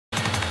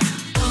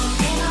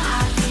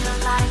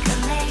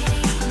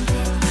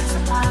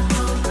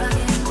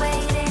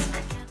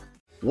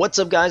What's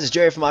up guys, it's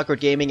Jerry from Awkward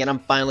Gaming and I'm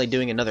finally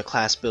doing another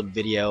class build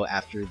video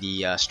after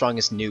the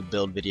strongest noob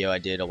build video I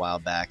did a while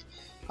back.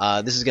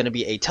 This is going to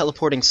be a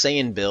teleporting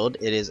Saiyan build.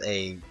 It is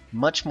a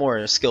much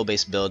more skill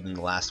based build than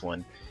the last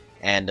one.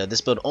 And this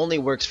build only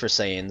works for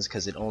Saiyans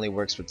because it only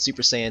works with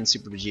Super Saiyan,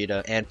 Super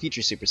Vegeta, and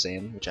Future Super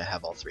Saiyan, which I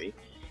have all three.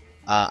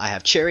 I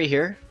have Cherry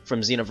here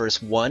from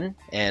Xenoverse 1,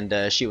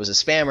 and she was a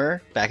spammer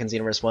back in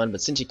Xenoverse 1,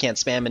 but since she can't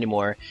spam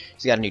anymore,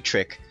 she's got a new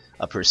trick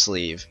up her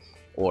sleeve.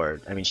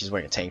 Or, I mean, she's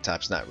wearing a tank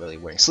top, she's not really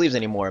wearing sleeves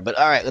anymore, but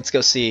alright, let's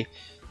go see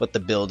what the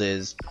build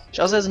is.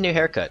 She also has a new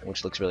haircut,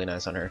 which looks really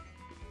nice on her.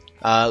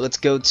 Let's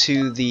go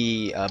to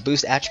the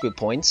boost attribute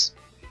points.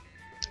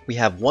 We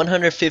have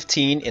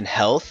 115 in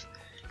health,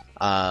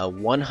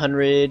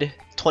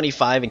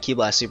 125 in Ki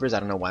Blast Supers, I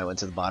don't know why I went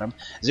to the bottom,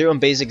 0 in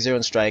basic, 0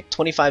 in strike,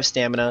 25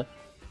 stamina,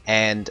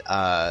 and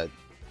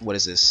what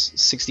is this,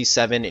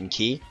 67 in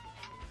Ki.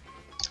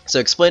 So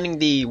explaining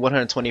the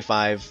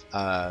 125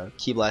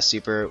 Ki Blast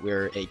Super,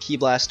 we're a Ki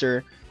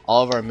Blaster.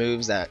 All of our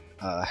moves that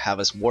have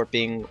us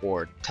warping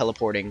or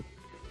teleporting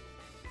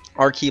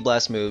are Ki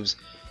Blast moves,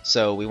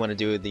 so we want to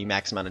do the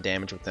max amount of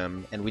damage with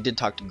them. And we did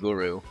talk to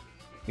Guru.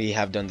 We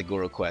have done the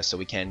Guru quest, so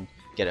we can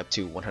get up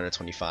to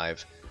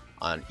 125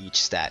 on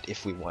each stat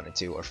if we wanted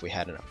to, or if we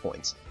had enough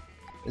points.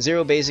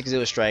 0 basic,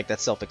 0 strike,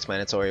 that's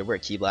self-explanatory. We're a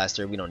Ki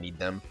Blaster, we don't need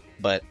them.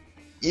 But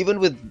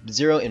even with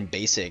 0 in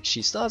basic,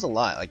 she still has a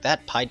lot. Like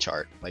that pie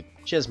chart, like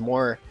she has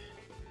more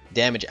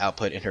damage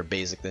output in her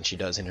basic than she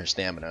does in her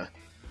stamina.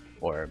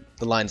 Or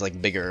the line's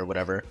like bigger or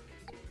whatever.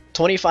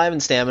 25 in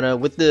stamina.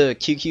 With the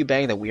QQ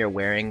bang that we are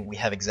wearing, we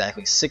have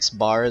exactly 6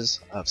 bars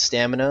of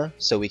stamina.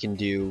 So we can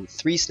do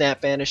 3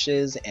 snap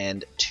banishes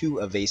and 2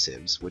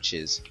 evasives, which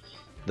is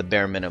the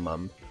bare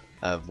minimum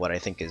of what I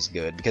think is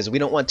good. Because we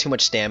don't want too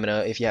much stamina.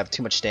 If you have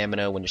too much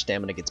stamina, when your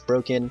stamina gets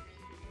broken,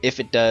 if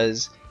it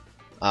does,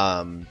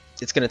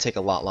 it's going to take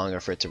a lot longer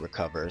for it to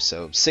recover,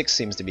 so 6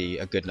 seems to be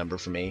a good number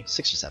for me,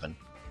 6 or 7.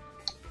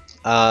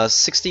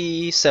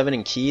 67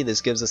 in Ki,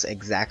 this gives us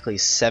exactly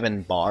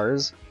 7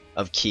 bars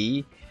of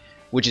Ki,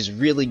 which is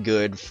really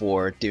good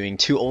for doing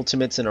 2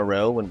 ultimates in a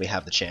row when we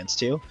have the chance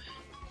to,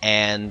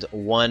 and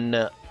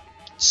 1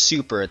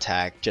 super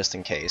attack just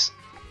in case.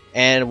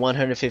 And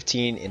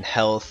 115 in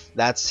health,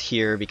 that's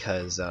here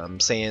because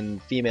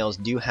Saiyan females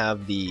do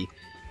have the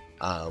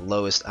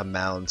lowest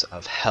amount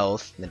of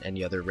health than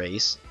any other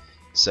race.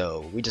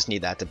 So we just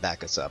need that to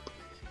back us up.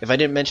 If I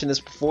didn't mention this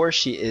before,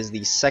 she is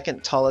the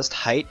 2nd tallest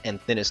height and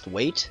thinnest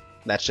weight.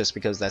 That's just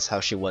because that's how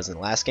she was in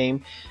the last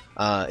game.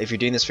 If you're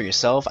doing this for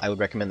yourself, I would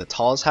recommend the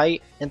tallest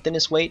height and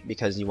thinnest weight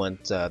because you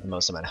want the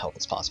most amount of health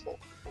as possible.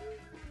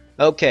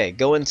 Okay,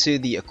 go into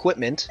the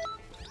equipment.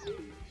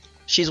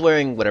 She's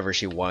wearing whatever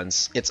she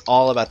wants. It's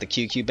all about the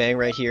QQ bang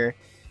right here.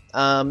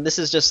 This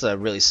is just a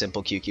really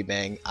simple QQ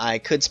bang. I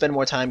could spend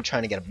more time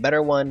trying to get a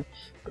better one,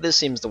 but this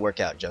seems to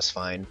work out just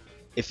fine.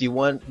 If you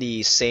want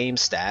the same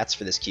stats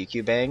for this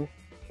QQ bang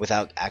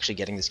without actually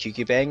getting this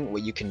QQ bang,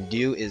 what you can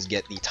do is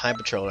get the Time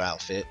Patroller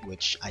outfit,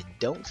 which I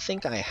don't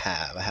think I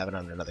have. I have it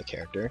on another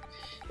character.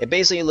 It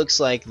basically looks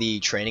like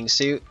the training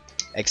suit,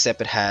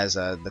 except it has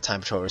the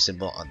Time Patroller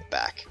symbol on the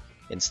back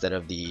instead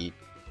of the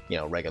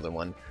regular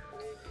one.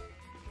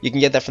 You can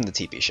get that from the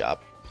TP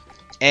shop.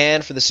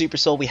 And for the Super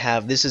Soul, we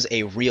have, this is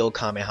a real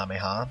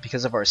Kamehameha.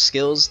 Because of our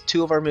skills,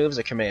 2 of our moves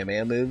are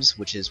Kamehameha moves,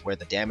 which is where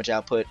the damage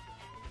output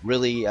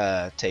really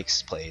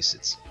takes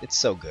place. It's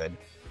so good.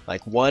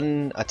 Like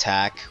 1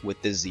 attack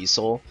with the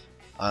Z-Soul,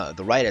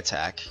 the right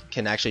attack,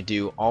 can actually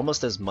do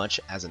almost as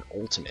much as an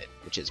ultimate,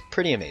 which is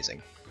pretty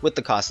amazing, with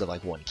the cost of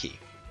like 1 Ki.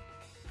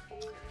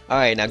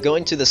 Alright, now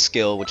going to the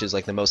skill, which is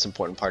like the most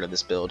important part of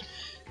this build.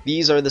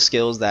 These are the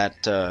skills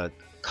that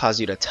cause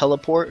you to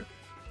teleport,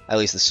 at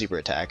least the super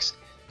attacks,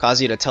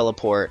 cause you to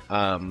teleport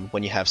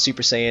when you have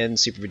Super Saiyan,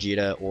 Super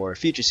Vegeta, or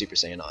Future Super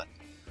Saiyan on.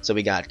 So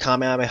we got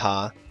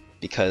Kamehameha,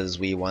 because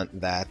we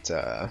want that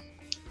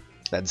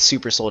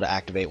Super Soul to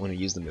activate when we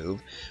use the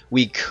move.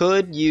 We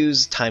could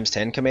use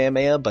 ×10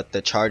 Kamehameha, but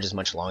the charge is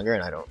much longer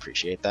and I don't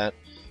appreciate that.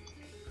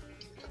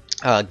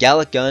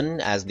 Gallic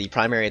Gun as the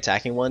primary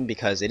attacking one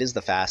because it is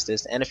the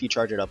fastest, and if you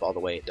charge it up all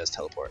the way, it does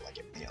teleport like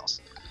everything else.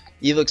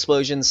 Evil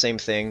Explosion, same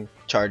thing,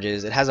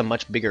 charges. It has a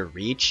much bigger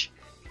reach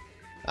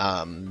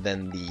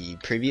than the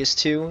previous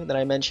 2 that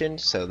I mentioned,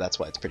 so that's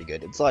why it's pretty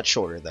good. It's a lot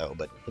shorter though,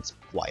 but it's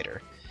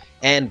wider.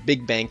 And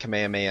Big Bang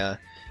Kamehameha.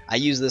 I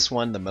use this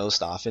one the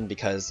most often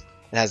because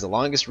it has the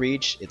longest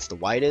reach, it's the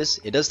widest,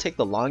 it does take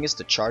the longest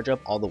to charge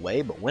up all the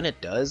way, but when it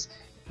does,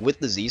 with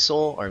the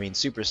Z-Soul, or I mean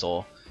Super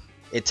Soul,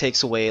 it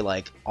takes away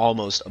like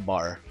almost a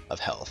bar of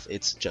health.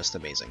 It's just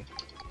amazing.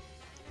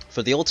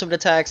 For the ultimate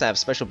attacks, I have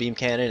Special Beam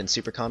Cannon and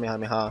Super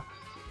Kamehameha.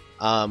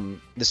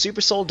 The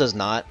Super Soul does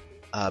not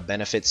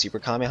benefit Super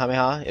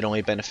Kamehameha, it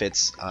only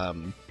benefits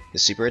the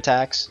super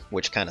attacks,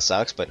 which kind of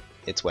sucks, but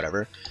it's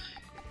whatever.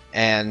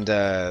 And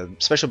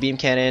Special Beam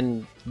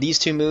Cannon, these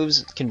 2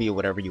 moves can be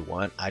whatever you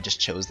want. I just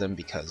chose them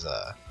because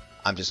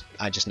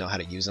I just know how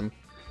to use them.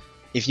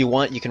 If you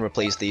want, you can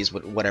replace these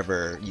with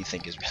whatever you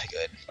think is really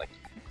good. Like,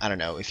 I don't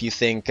know, if you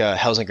think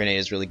Hell's Grenade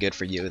is really good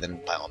for you, then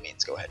by all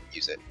means go ahead and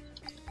use it.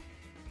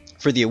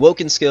 For the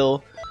Awoken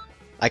skill,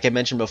 like I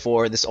mentioned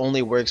before, this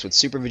only works with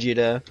Super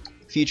Vegeta,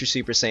 Future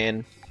Super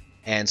Saiyan,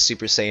 and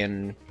Super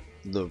Saiyan,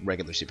 the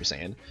regular Super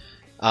Saiyan.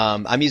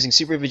 I'm using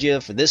Super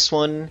Vegeta for this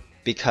one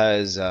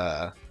because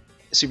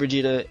Super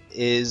Vegeta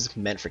is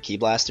meant for Ki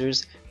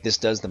Blasters. This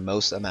does the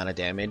most amount of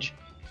damage.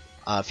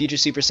 Future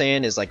Super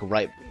Saiyan is like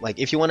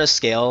if you want to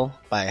scale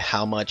by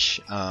how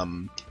much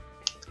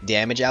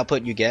damage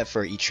output you get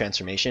for each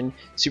transformation,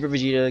 Super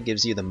Vegeta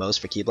gives you the most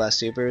for Ki Blast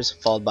Supers,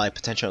 followed by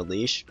Potential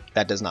Unleash.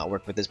 That does not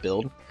work with this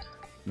build.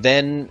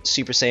 Then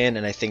Super Saiyan,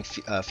 and I think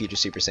Future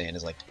Super Saiyan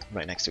is like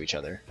right next to each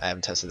other. I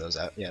haven't tested those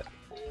out yet.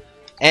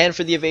 And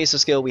for the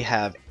evasive skill, we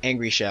have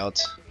Angry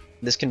Shout.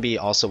 This can be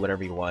also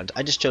whatever you want.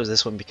 I just chose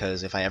this one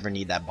because if I ever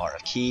need that bar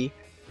of ki,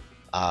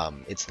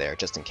 it's there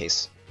just in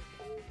case.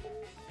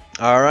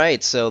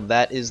 Alright, so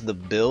that is the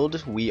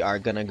build. We are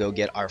gonna go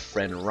get our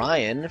friend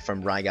Ryan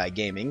from Ryguy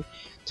Gaming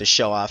to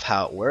show off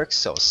how it works.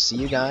 So see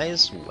you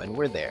guys when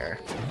we're there.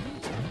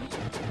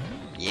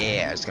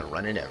 Yeah, just gonna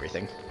run into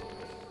everything.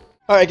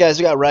 Alright guys,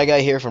 we got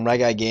Ryguy here from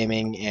Ryguy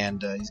Gaming,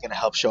 and he's gonna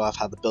help show off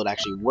how the build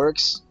actually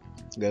works.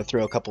 I'm gonna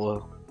throw a couple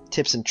of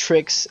tips and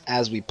tricks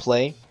as we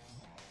play.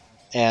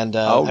 And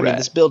I mean,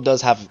 this build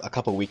does have a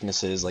couple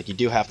weaknesses. Like, you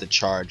do have to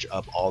charge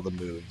up all the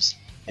moves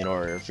in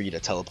order for you to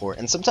teleport,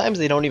 and sometimes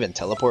they don't even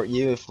teleport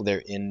you if they're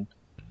in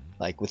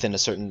like within a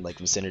certain like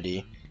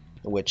vicinity,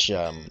 which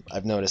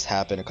I've noticed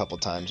happen a couple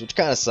times, which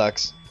kind of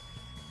sucks.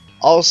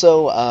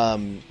 Also,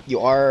 you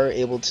are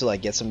able to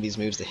like get some of these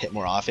moves to hit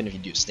more often if you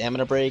do a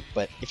stamina break,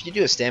 but if you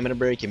do a stamina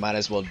break, you might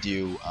as well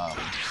do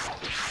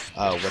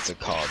what's it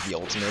called, the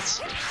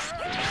ultimates.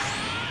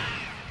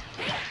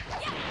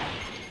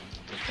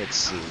 Let's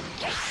see.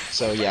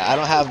 So yeah, I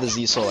don't have the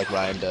Z Soul like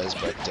Ryan does,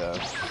 but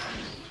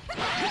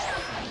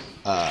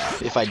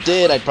if I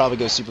did, I'd probably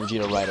go Super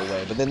Vegeta right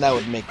away. But then that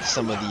would make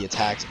some of the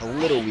attacks a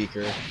little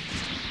weaker,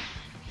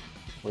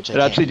 which it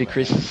actually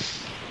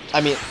decreases.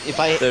 I mean,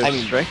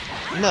 strength?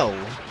 No.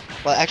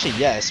 Well, actually,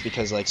 yes,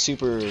 because like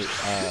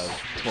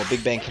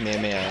Big Bang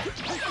Kamehameha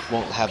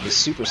won't have the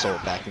Super Soul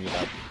backing it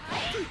up.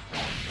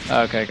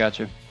 Okay,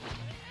 gotcha.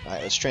 All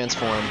right, let's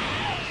transform.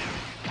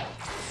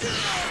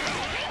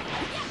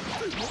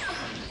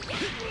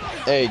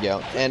 There you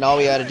go. And all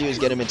we gotta do is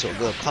get him into a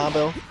little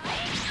combo,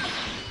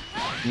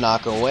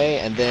 knock away,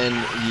 and then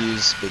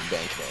use Big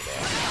Bang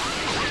Kamehameha.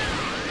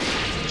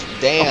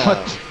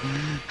 Damn!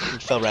 He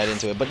fell right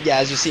into it. But yeah,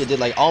 as you see, it did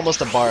like almost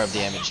a bar of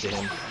damage to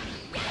him.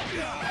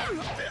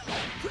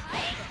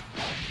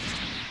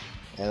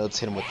 And let's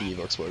hit him with the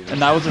Evo Explosion.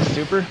 And that was a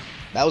super?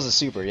 That was a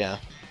super, yeah.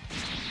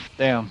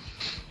 Damn.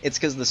 It's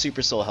because the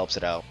Super Soul helps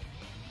it out.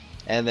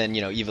 And then,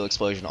 you know, Evo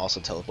Explosion also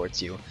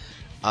teleports you.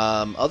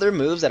 Other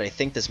moves that I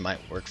think this might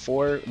work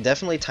for,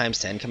 definitely times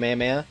 10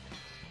 Kamehameha.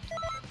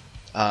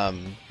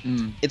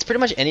 It's pretty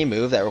much any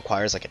move that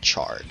requires like a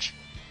charge.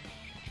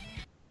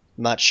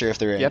 I'm not sure if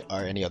there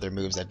are any other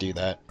moves that do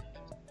that.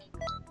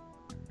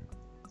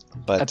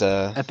 But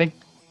I think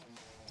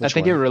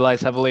it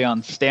relies heavily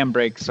on stam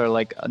breaks or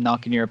like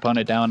knocking your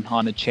opponent down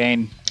on a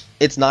chain.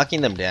 It's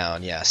knocking them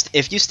down, yes.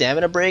 If you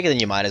stamina break, then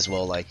you might as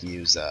well like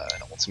use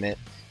an ultimate.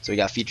 So we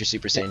got Future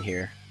Super Saiyan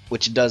here,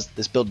 which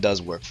this build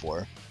does work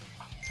for.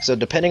 So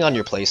depending on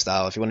your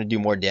playstyle, if you want to do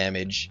more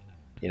damage,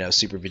 you know,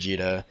 Super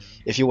Vegeta.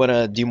 If you want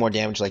to do more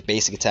damage like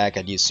basic attack,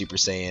 I'd use Super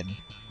Saiyan,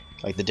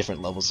 like the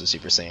different levels of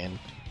Super Saiyan.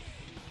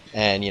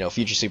 And, you know,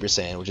 Future Super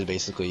Saiyan, which is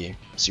basically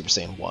Super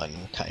Saiyan 1,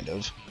 kind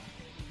of.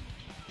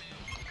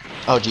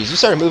 Oh geez, you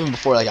started moving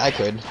before like I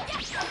could.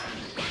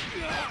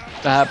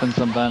 That happens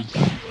sometimes.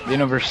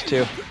 Xenoverse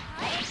 2.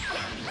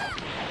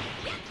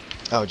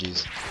 Oh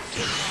geez.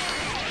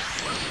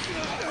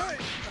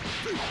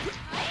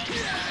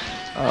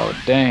 Oh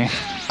dang.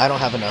 I don't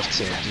have enough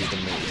to do the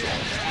move.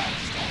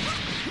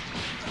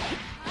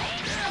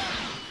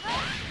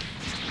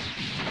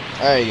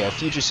 There you go,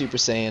 Future Super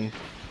Saiyan.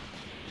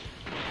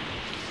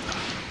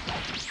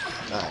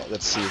 Alright,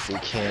 let's see if we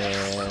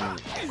can...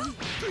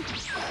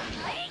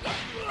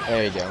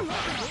 There you go.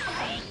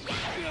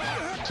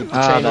 Keep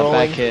the train rolling.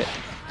 Back hit.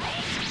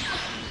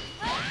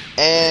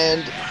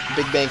 And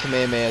Big Bang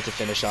Kamehameha to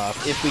finish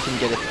off, if we can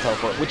get it to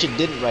teleport, which it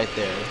didn't right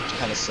there, which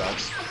kind of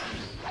sucks.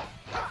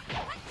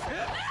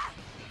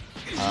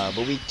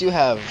 But we do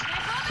have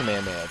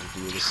Kamehameha to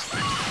do this.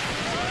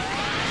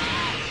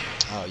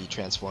 Oh, you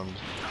transformed.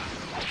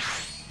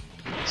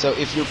 So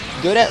if you're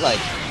good at like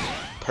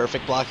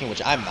perfect blocking,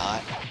 which I'm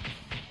not,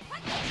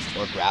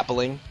 or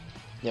grappling,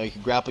 you know, you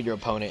can grapple your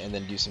opponent and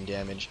then do some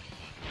damage.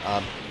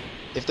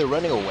 If they're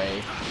running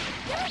away,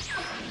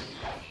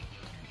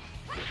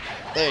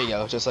 there you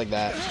go, just like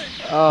that.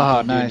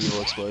 Oh, nice.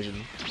 Evil Explosion.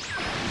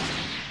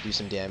 Do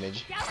some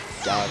damage.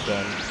 Gallop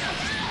Gun.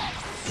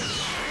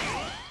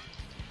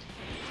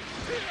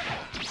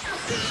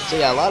 So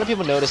yeah, a lot of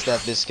people notice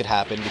that this could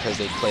happen because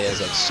they play as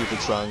like Super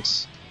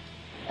Trunks,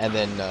 and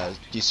then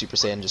do Super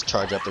Saiyan and just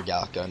charge up their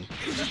Gallop Gun.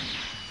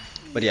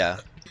 But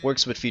yeah,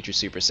 works with Future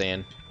Super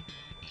Saiyan.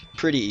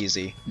 Pretty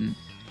easy.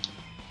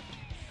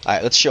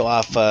 Alright, let's show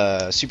off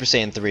Super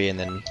Saiyan 3, and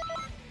then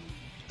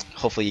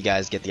hopefully you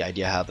guys get the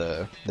idea how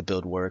the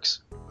build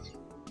works.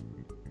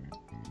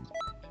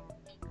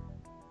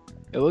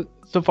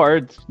 So far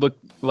it's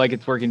looked like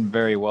it's working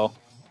very well.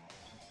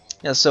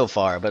 Yeah, so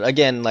far, but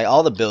again, like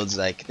all the builds,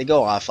 like they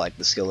go off like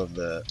the skill of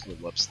the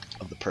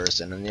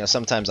person, and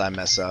sometimes I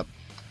mess up.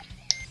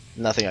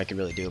 Nothing I can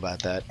really do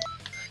about that.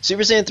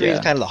 Super Saiyan 3 is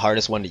kind of the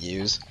hardest one to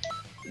use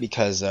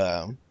because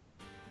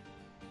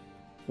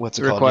what's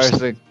it called? Requires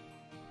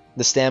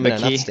the stamina,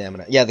 not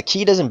stamina. Yeah, the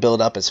ki doesn't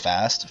build up as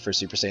fast for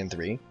Super Saiyan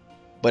 3,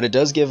 but it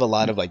does give a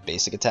lot of like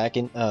basic attack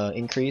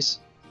increase.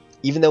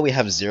 Even though we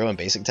have 0 in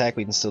basic attack,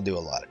 we can still do a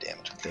lot of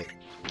damage with it.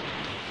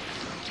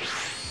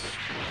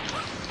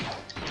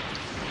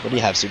 What do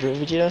you have, Super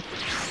Vegeta?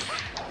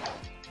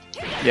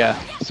 Yeah,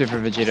 Super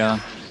Vegeta.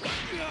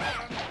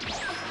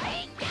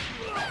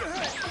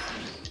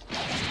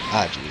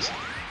 Ah, jeez.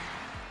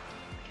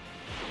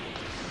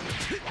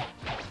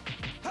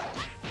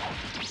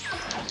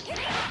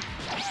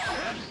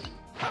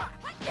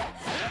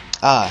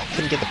 Ah,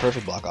 couldn't get the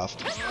perfect block off.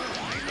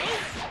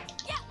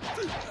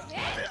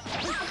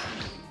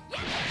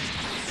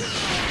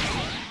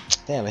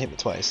 Damn, it hit me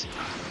twice.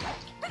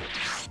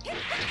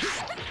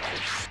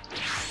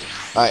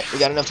 Alright, we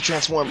got enough to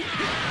transform.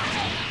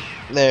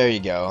 There you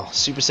go.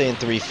 Super Saiyan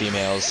 3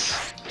 females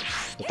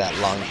with that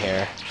long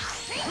hair.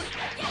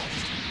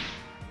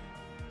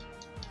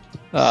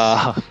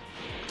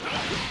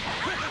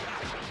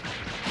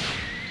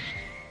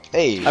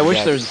 Hey, I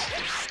wish there's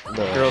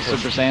girl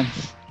Super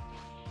Saiyans.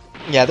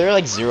 Yeah, they're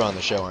like 0 on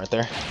the show, aren't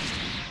there?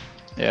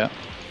 Yeah.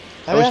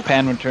 I wish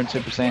Pan would turn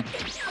Super Saiyan.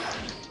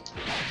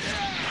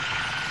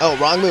 Oh,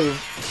 wrong move.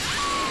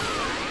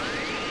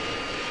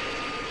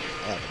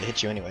 Oh, it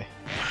hit you anyway.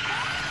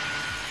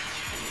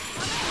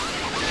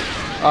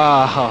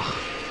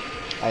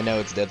 I know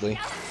it's deadly.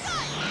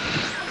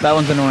 That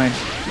one's annoying.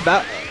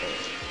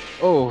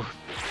 Oh,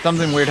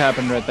 something weird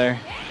happened right there.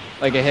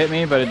 Like it hit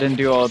me, but it didn't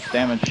do all its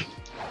damage.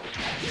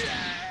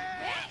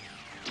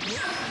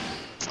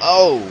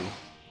 Oh!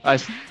 I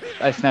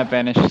snap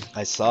vanished.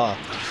 I saw.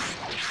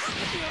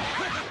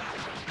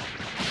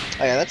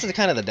 Oh yeah, that's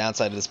kind of the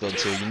downside of this build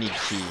too. You need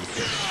ki,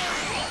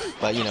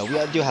 but we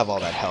do have all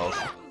that health.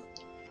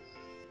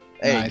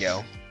 There you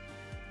go.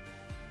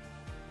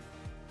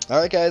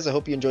 Alright guys, I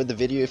hope you enjoyed the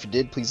video. If you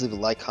did, please leave a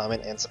like,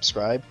 comment, and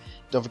subscribe.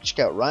 Don't forget to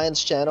check out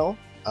Ryan's channel.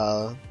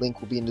 Link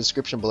will be in the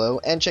description below.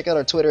 And check out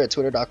our Twitter at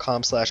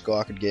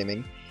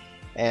twitter.com/GoAwkwardGaming.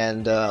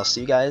 And I'll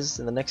see you guys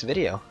in the next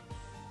video.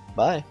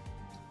 Bye.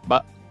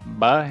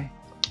 Bye.